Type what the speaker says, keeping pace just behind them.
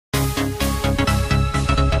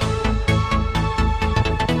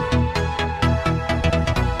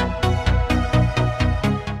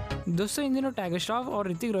दोस्तों इन दिनों टाइगर श्रॉफ और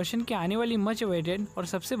ऋतिक रोशन की आने वाली मच अवेटेड और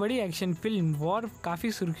सबसे बड़ी एक्शन फिल्म वॉर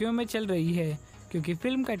काफ़ी सुर्खियों में चल रही है, क्योंकि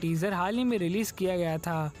फिल्म का टीज़र हाल ही में रिलीज़ किया गया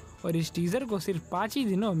था और इस टीज़र को सिर्फ 5 ही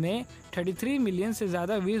दिनों में 33 मिलियन से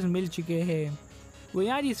ज़्यादा व्यूज़ मिल चुके हैं। वहीं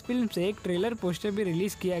आज इस फिल्म से एक ट्रेलर पोस्टर भी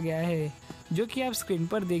रिलीज़ किया गया है, जो कि आप स्क्रीन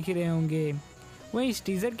पर देख ही रहे होंगे। वहीं इस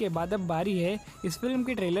टीज़र के बाद अब बारी है इस फिल्म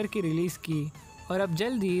के ट्रेलर की रिलीज़ की, और अब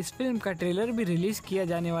जल्द ही इस फिल्म का ट्रेलर भी रिलीज़ किया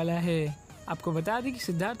जाने वाला है। आपको बता दें कि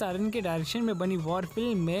सिद्धार्थ आर्यन के डायरेक्शन में बनी वॉर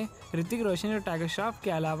फिल्म में ऋतिक रोशन और टाइगर श्रॉफ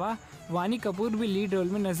के अलावा वानी कपूर भी लीड रोल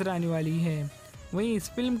में नजर आने वाली है। वहीं इस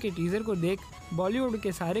फिल्म के टीज़र को देख बॉलीवुड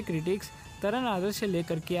के सारे क्रिटिक्स तरन आदर्श से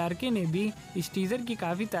लेकर KRK ने भी इस टीज़र की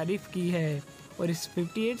काफ़ी तारीफ की है, और इस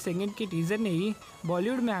 58 सेकंड के टीज़र ने ही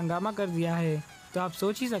बॉलीवुड में हंगामा कर दिया है। तो आप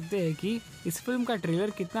सोच ही सकते हैं कि इस फिल्म का ट्रेलर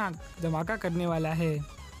कितना धमाका करने वाला है।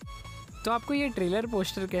 तो आपको ये ट्रेलर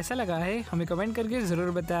पोस्टर कैसा लगा है, हमें कमेंट करके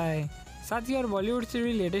ज़रूर बताएं। साथ ही और बॉलीवुड से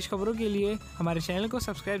जुड़ी लेटेस्ट खबरों के लिए हमारे चैनल को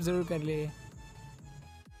सब्सक्राइब ज़रूर कर लें।